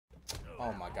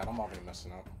Oh my god, I'm already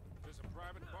messing up. Is this a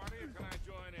private party or can I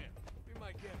join in? Be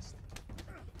my guest.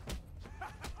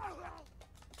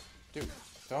 Dude,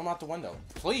 throw him out the window.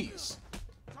 Please!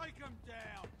 Take him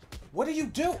down! What do you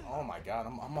do? Oh my god,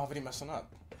 I'm already messing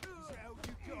up.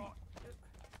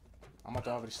 I'm about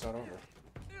to already start over.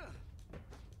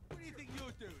 What do you think you're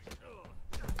doing?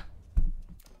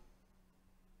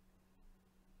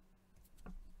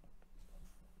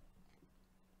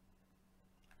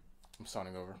 I'm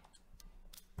starting over.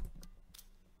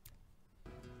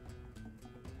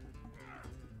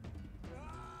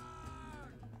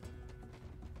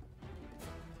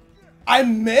 I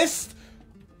missed?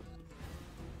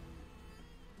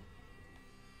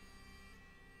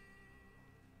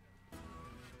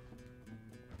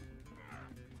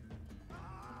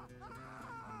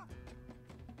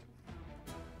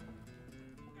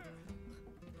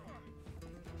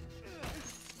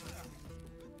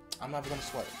 I'm never gonna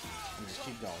sweat it. I'm just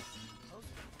keep going.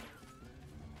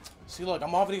 See, look,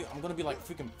 I'm gonna be like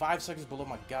freaking 5 seconds below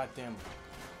my goddamn.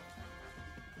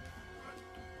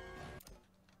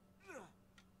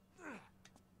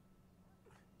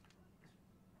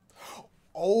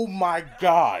 Oh my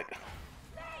god.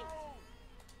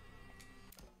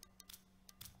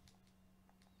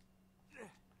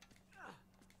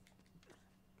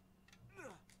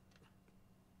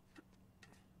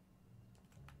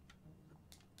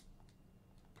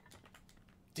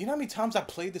 Do you know how many times I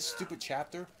played this stupid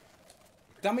chapter? Do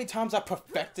you know how many times I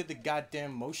perfected the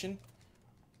goddamn motion?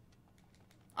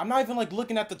 I'm not even like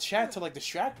looking at the chat to like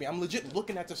distract me. I'm legit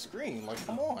looking at the screen. Like,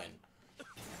 come on. Up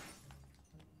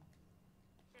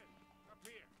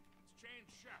here. Let's change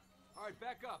shot. All right,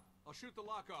 back up. I'll shoot the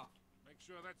lock off. Make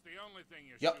sure that's the only thing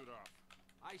you Yep. shoot off.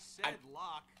 I said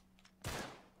lock.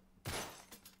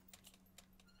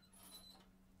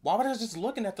 Why would I just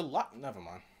looking at the lock? Never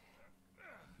mind.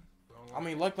 I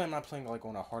mean, luckily I'm not playing like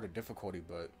on a harder difficulty,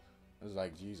 but it's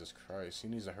like, Jesus Christ, he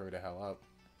needs to hurry the hell up.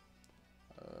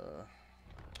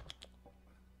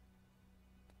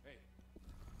 Hey,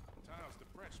 the tile's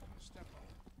depressed when you step on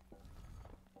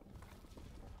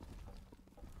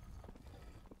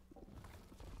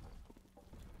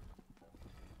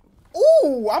it.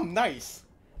 Ooh, I'm nice.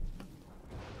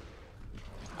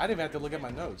 I didn't even have to look at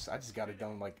my notes. I just got it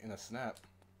done like in a snap.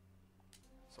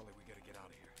 Sully, we gotta get out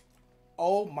of here.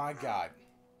 Oh my god.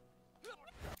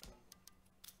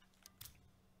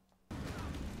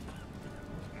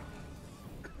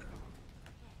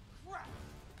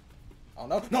 Oh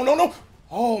no, no, no, no!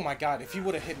 Oh my god, if he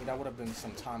would have hit me, that would have been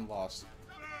some time lost.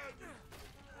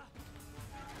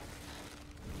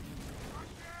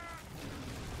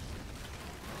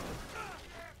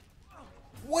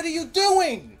 What are you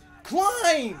doing?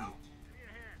 Climb!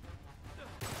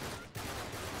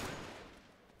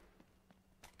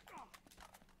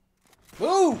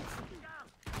 Move!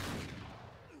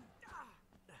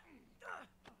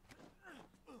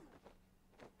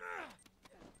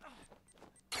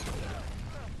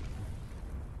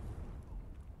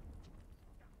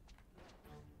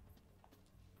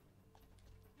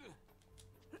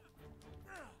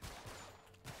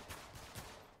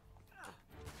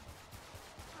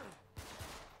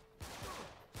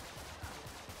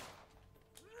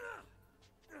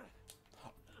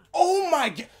 Oh my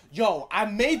god! Yo, I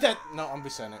made that. No, I'm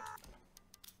resetting it.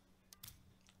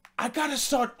 I gotta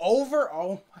start over?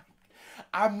 Oh my.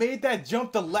 I made that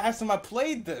jump the last time I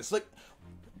played this. Like.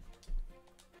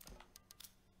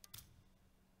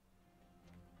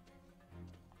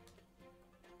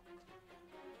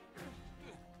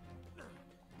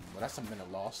 Well, that's a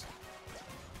minute lost.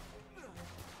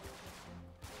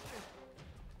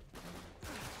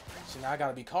 So now I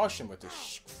gotta be cautious with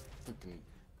this freaking.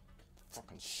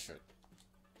 Fucking shit.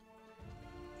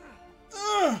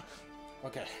 Ugh!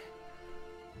 Okay.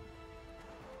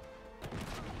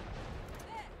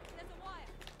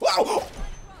 Wow!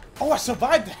 Oh, I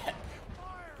survived that!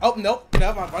 Oh, nope.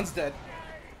 No, my run's dead.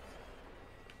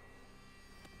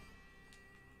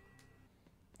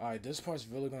 Alright, this part's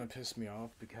really gonna piss me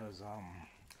off because,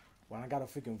 when I got a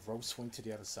freaking rope swing to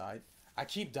the other side, I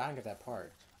keep dying at that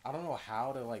part. I don't know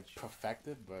how to, like, perfect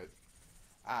it, but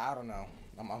I don't know.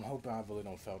 I'm hoping I really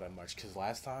don't fail that much, because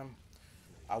last time,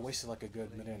 I wasted like a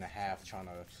good minute and a half trying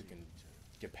to freaking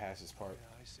get past this part.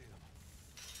 Yeah, I see them.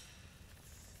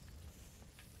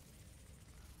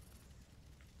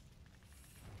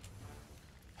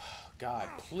 God,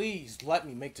 please let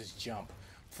me make this jump.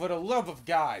 For the love of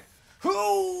God.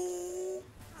 Who?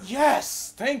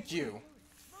 Yes! Thank you!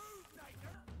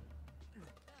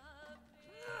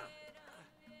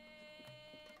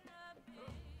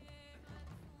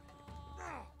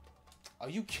 Are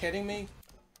you kidding me?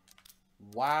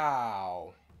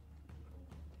 Wow.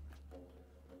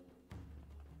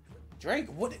 Drake,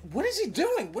 what is he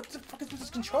doing? What the fuck is with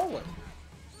this controller?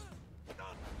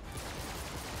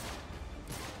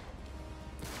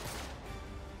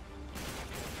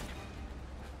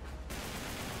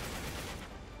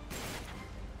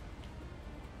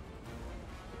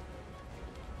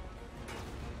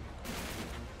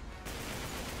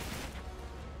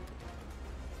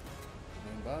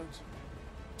 Main bugs?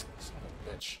 Son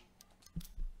of a bitch.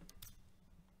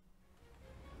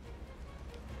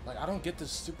 Like, I don't get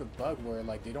this stupid bug where,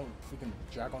 like, they don't freaking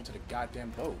drag onto the goddamn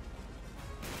boat.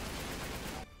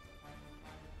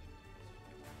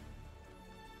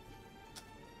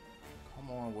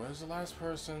 Come on, where's the last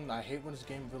person? I hate when this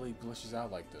game really glitches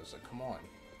out like this. Like, come on.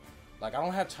 Like, I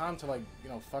don't have time to, like, you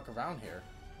know, fuck around here.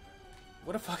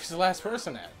 Where the fuck is the last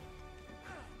person at?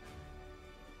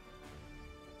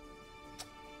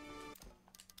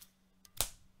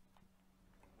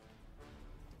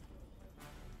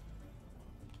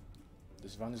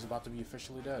 This run is about to be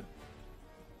officially dead.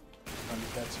 This run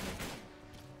is dead to me.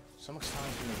 So much time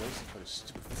has been wasted for this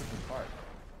stupid freaking part.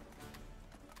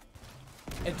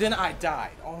 And then I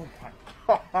died. Oh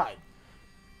my god.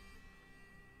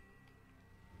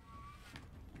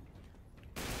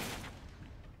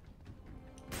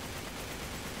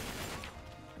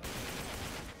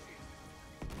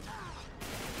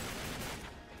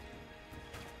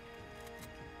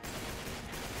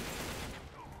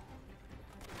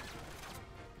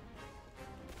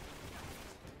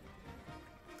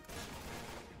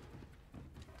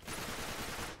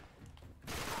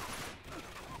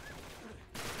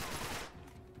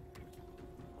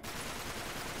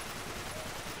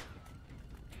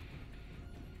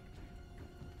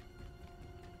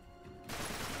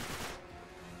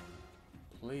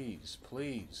 Please,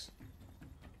 please.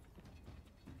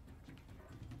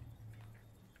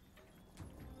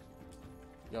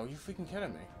 Yo, you freaking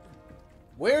kidding me?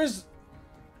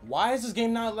 Why is this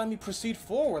game not letting me proceed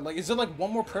forward? Like, is there like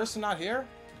one more person not here?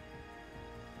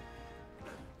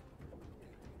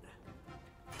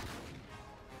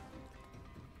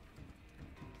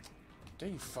 There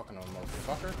you fucking old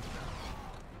motherfucker.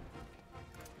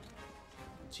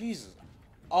 Jesus.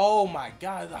 Oh my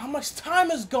god, how much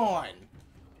time is gone?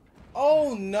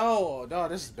 Oh no. No,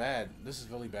 this is bad. This is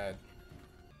really bad.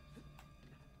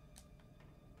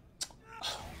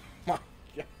 Oh my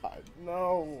god,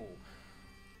 no.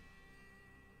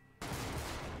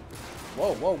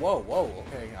 Whoa, whoa, whoa, whoa.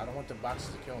 Okay, I don't want the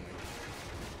boxes to kill me.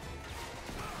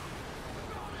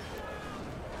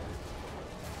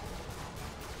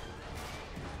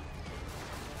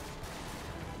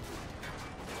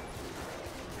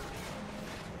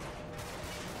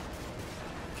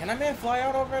 Can that man fly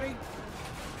out already?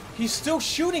 He's still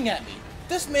shooting at me.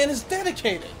 This man is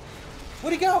dedicated.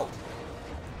 Where'd he go?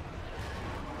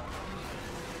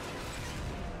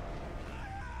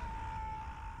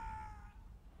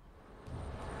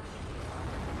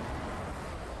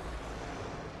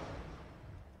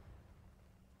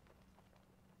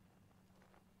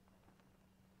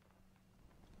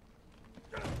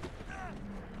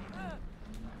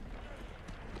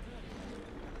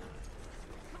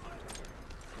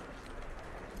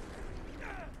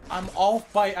 I'm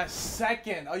off by a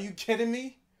second. Are you kidding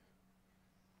me?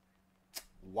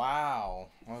 Wow.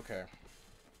 Okay.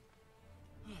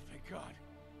 Oh, thank God.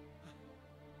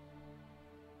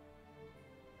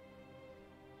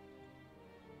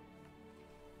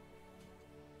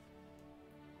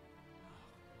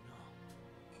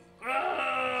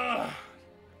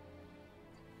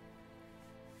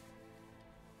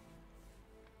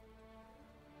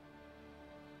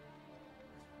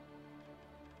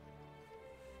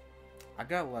 I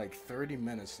got like 30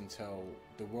 minutes until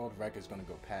the world record is gonna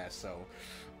go past, so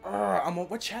I'm on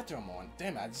what chapter I'm on?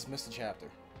 Damn it, I just missed a chapter.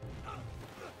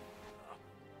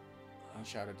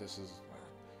 Uncharted, this is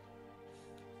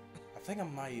I think I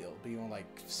might be on like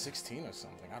 16 or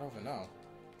something. I don't even know.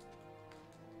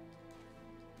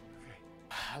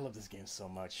 I love this game so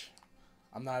much.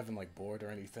 I'm not even like bored or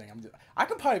anything. I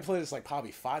could probably play this like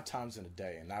probably 5 times in a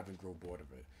day and not even grow bored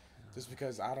of it. Just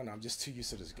because I don't know, I'm just too used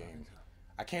to this game.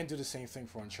 I can't do the same thing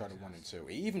for Uncharted 1 and 2.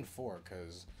 Even 4,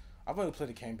 because I've only played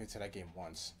the campaign to that game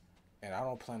once. And I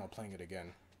don't plan on playing it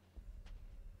again.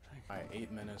 Alright,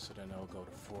 8 minutes, so then it'll go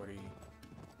to 40.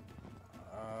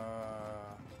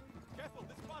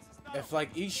 If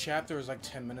like each chapter is like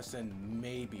 10 minutes, then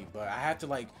maybe. But I have to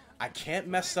like, I can't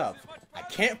mess up. I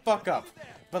can't fuck up.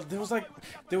 But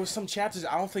there was some chapters,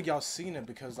 I don't think y'all seen it,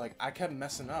 because like I kept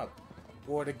messing up.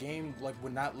 Or the game like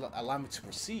would not allow me to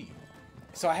proceed.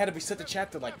 So I had to reset the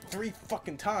chapter like 3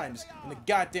 fucking times in the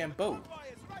goddamn boat.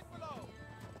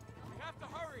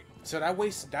 So that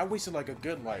wasted like a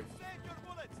good like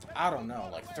I don't know,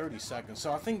 like 30 seconds.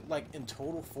 So I think like in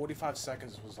total 45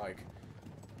 seconds was like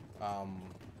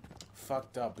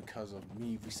fucked up because of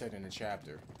me resetting the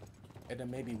chapter. And then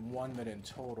maybe 1 minute in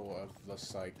total of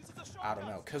just like, I don't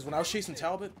know. Because when I was chasing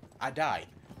Talbot, I died.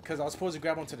 Because I was supposed to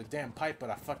grab onto the damn pipe, but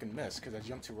I fucking missed because I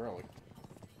jumped too early.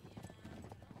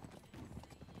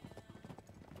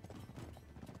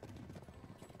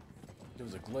 There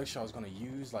was a glitch I was going to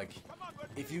use. Like,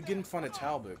 if you get in front of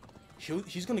Talbot,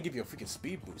 he's going to give you a freaking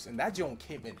speed boost. And that joint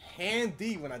came in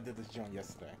handy when I did this joint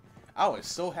yesterday. I was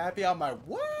so happy. I'm like,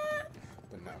 what?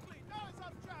 But no.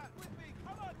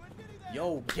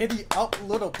 Yo, giddy up,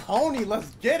 little pony.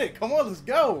 Let's get it. Come on, let's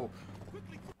go.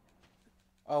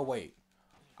 Oh, wait.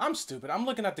 I'm stupid. I'm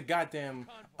looking at the goddamn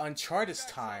Uncharted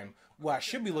time. What I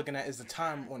should be looking at is the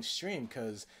time on stream,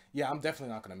 because, yeah, I'm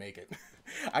definitely not going to make it.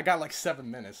 I got like 7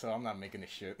 minutes, so I'm not making this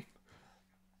shit.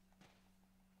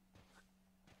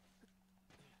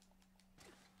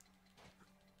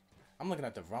 I'm looking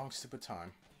at the wrong stupid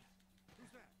time.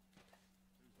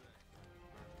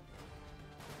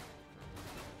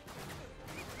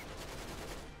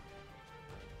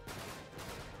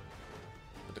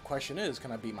 But the question is,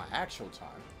 can I beat my actual time?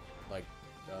 Like,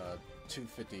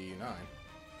 2:59.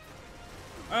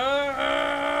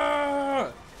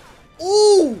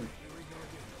 Ooh!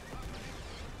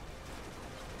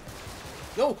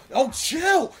 Yo, oh,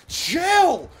 chill!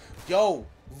 Chill! Yo,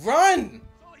 run!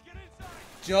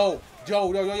 Yo,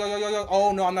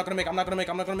 oh no, I'm not gonna make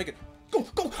it. Go!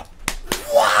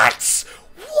 What?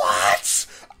 What?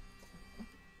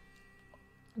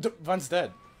 Run's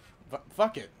dead.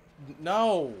 Fuck it.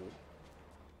 No.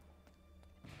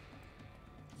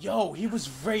 Yo, he was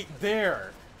right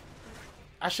there.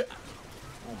 Oh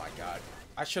my god.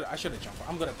 I should have jumped.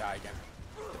 I'm gonna die again.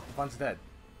 The Run's dead.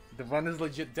 The Run is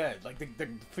legit dead. Like, the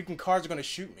freaking cars are gonna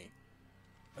shoot me.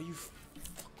 Are you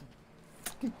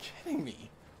fucking kidding me?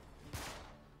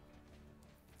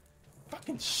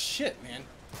 Fucking shit, man.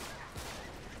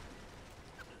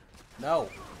 No.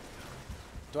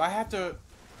 Do I have to...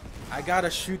 I gotta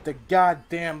shoot the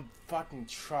goddamn fucking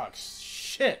trucks.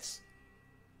 Shit.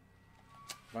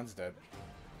 Run's dead.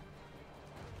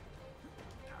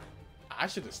 I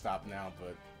should have stopped now,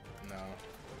 but no.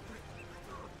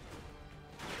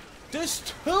 This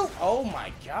too? Oh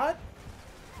my god.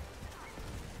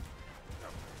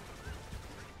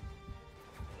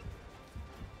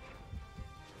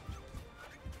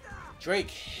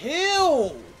 Drake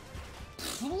Hill!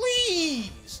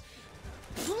 Please!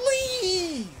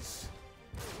 Please!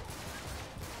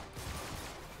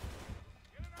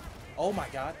 Oh my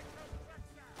god.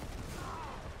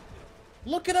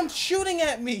 Look at him shooting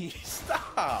at me!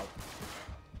 Stop!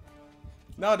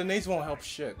 No, the nades won't help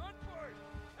shit.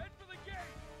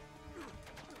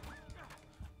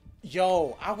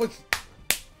 Yo, I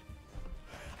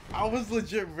was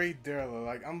legit right there, though.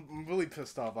 Like, I'm really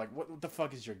pissed off. Like, what the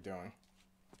fuck is Drake doing?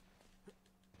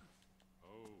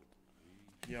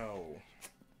 Yo. Look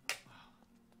at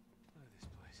this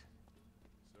place.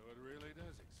 So it really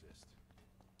does exist.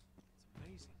 It's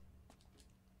amazing.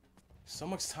 So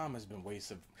much time has been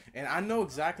wasted. And I know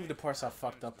exactly the parts I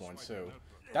fucked up on, too.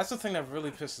 That's the thing that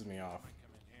really pisses me off.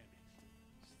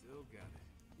 Still got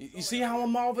it. You see how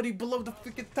I'm already below the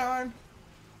freaking time?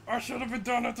 I should have been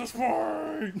done at this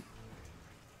point!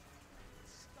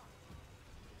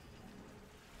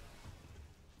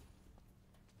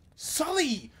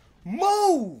 Sully!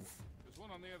 Move! There's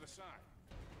one on the other side.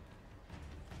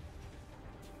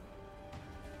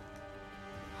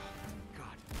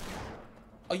 God.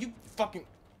 Are you fucking...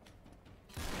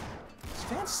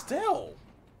 Stand still!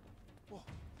 Whoa. What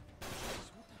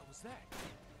the hell was that?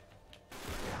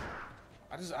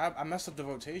 I messed up the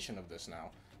rotation of this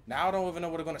now. Now I don't even know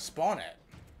where they're gonna spawn at.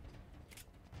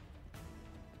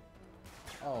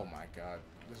 Oh my god.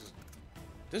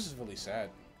 This is really sad.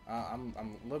 I'm a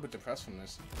little bit depressed from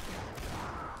this.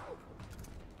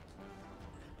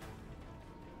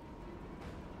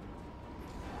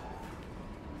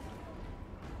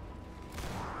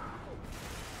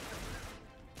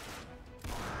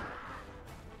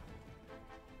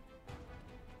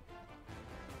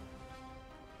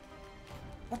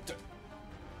 What the?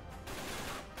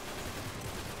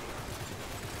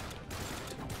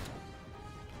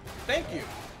 Thank you.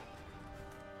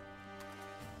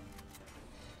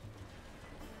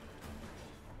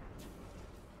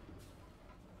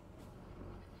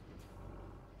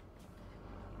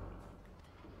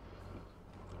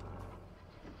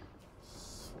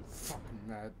 So fucking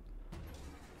mad.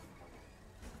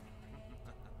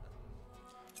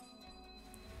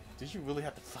 Did you really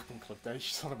have to fucking clip that, you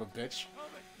son of a bitch?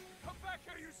 Come back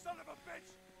here, you son of a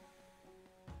bitch!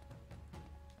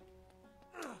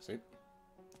 See?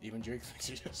 Even Drake thinks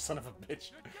he's a son of a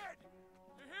bitch. You're dead!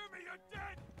 You hear me? You're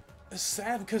dead! It's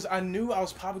sad because I knew I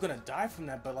was probably gonna die from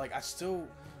that, but like I still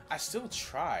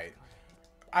tried.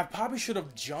 I probably should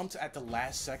have jumped at the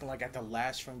last second, like at the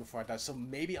last frame before I died, so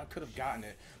maybe I could have gotten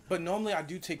it. But normally I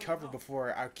do take cover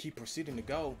before I keep proceeding to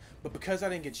go, but because I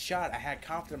didn't get shot, I had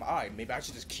confidence, alright, maybe I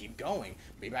should just keep going.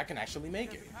 Maybe I can actually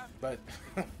make it. But,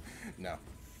 no.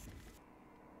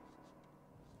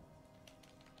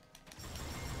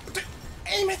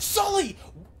 Aim at Sully!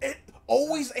 It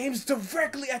always aims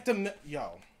directly at the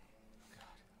yo.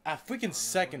 A freaking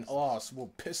second loss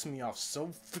will piss me off so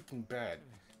freaking bad.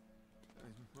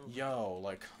 Yo,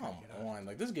 like, come on.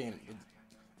 Like, this game...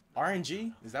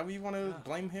 RNG? Is that what you want to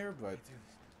blame here? But...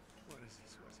 What is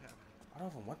this? What's happening? I don't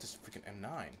even want this freaking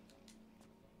M9.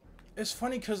 It's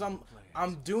funny because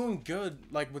I'm doing good,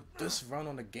 like, with this run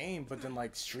on the game, but then,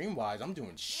 like, stream-wise, I'm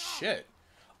doing shit.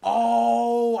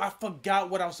 Oh, I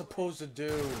forgot what I was supposed to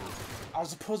do. I was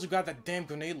supposed to grab that damn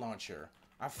grenade launcher.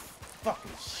 I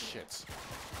fucking shit.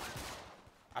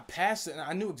 I passed it, and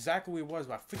I knew exactly where it was,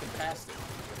 but I freaking passed it.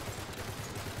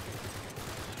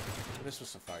 This will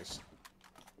suffice.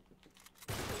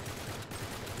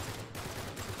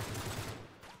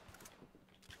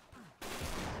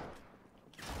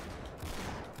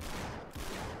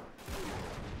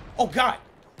 Oh God!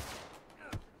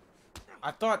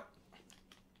 I thought...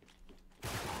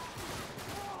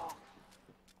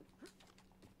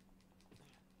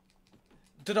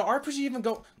 Did the RPG even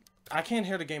go... I can't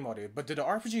hear the game audio, but did the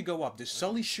RPG go up? Did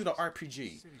Sully shoot an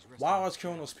RPG while I was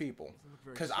killing those people?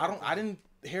 Because I didn't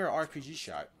hear an RPG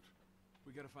shot.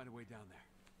 We gotta find a way down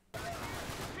there.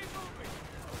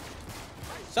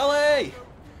 Sully!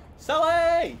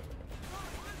 Sully!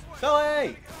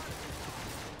 Sully!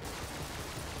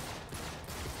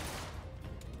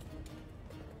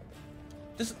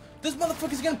 This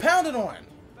motherfucker's getting pounded on.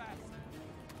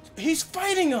 He's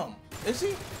fighting him. Is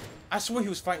he? I swear he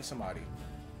was fighting somebody.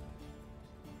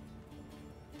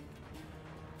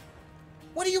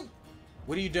 What are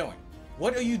you doing?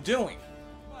 What are you doing?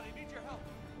 Come on, I need your help.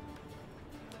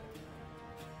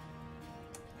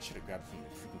 I should have grabbed from the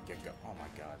freaking get-go. Oh my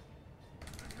God.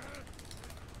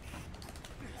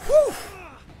 Whew!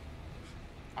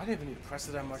 I didn't even need to press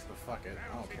it that much, but fuck it.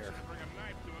 I don't care. Bring a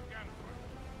knife to a gun.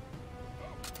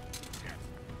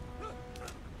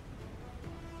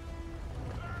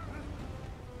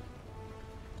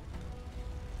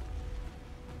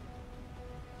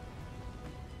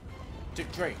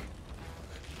 Drake.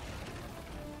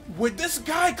 Would this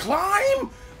guy climb?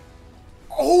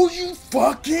 Oh, you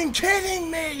fucking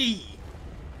kidding me?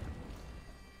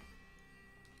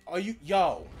 Are you...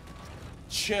 Yo.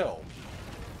 Chill.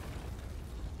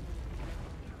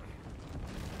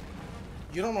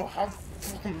 You don't know how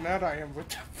fucking mad I am with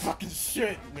that fucking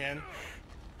shit, man.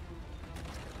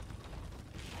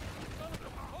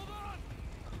 Hold on!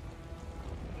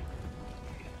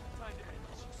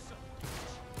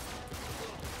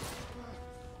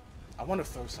 I want to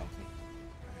throw something.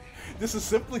 This is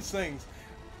simply saying,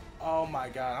 oh my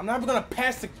God, I'm not even gonna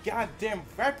pass the goddamn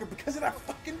record because of that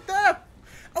fucking death.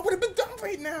 I would have been done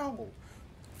right now.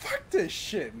 Fuck this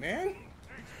shit, man.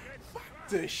 Fuck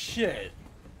this shit.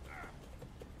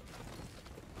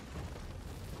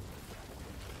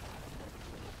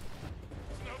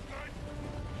 No good.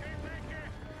 Can't make it.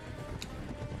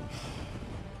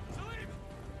 Salim!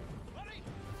 Buddy!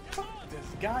 Fuck this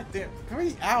goddamn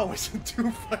 3 hours and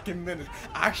 2 fucking minutes.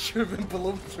 I should have been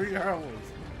below 3 hours.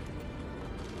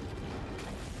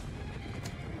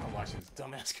 I'm watching this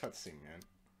dumbass cutscene, man.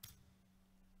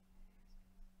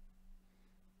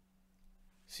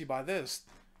 See, by this,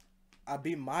 I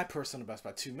beat my personal best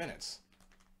by 2 minutes.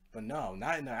 But no,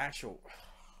 not in the actual...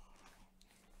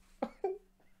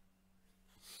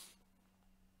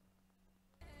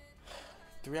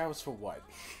 3 hours for what?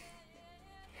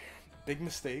 Big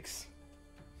mistakes.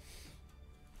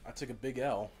 I took a big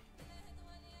L.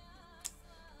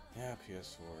 Yeah,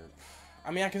 PS4.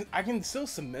 I mean, I can still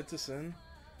submit this in,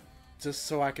 just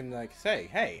so I can like say,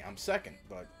 hey, I'm second.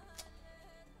 But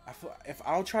I feel if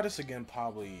I'll try this again,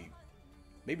 probably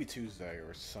maybe Tuesday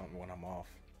or something when I'm off.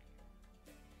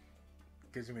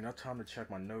 Gives me enough time to check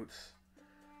my notes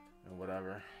and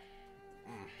whatever.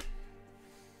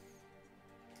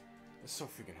 It's so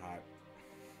freaking hot.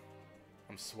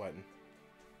 I'm sweating.